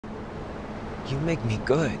You make me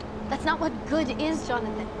good. That's not what good is,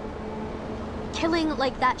 Jonathan. Killing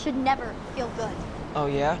like that should never feel good. Oh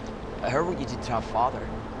yeah? I heard what you did to our father.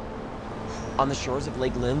 On the shores of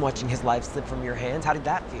Lake Lim, watching his life slip from your hands, how did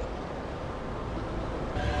that feel?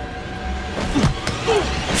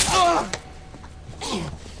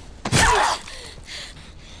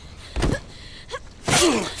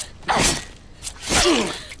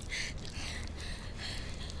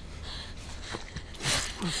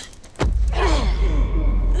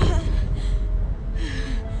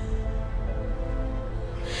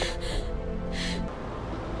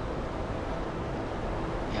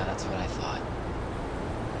 Yeah, that's what I thought.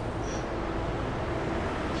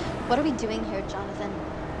 What are we doing here, Jonathan?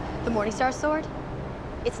 The Morningstar sword?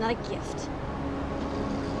 It's not a gift.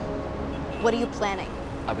 What are you planning?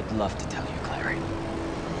 I would love to tell you, Clary.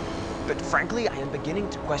 But frankly, I am beginning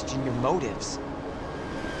to question your motives.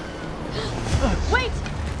 Wait!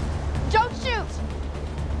 Don't shoot!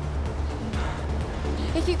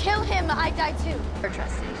 If you kill him, I die too. We're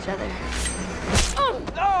trusting each other.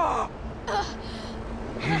 Oh!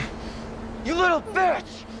 You little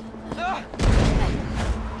bitch!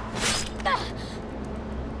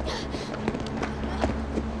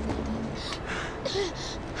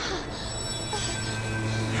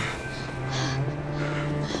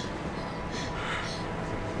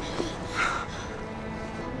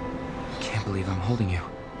 Can't believe I'm holding you.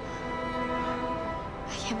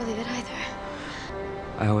 I can't believe it either.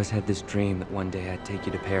 I always had this dream that one day I'd take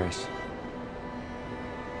you to Paris.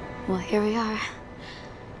 Well, here we are.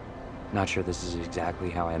 Not sure this is exactly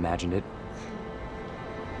how I imagined it.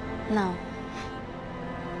 No.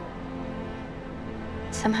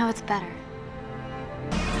 Somehow it's better.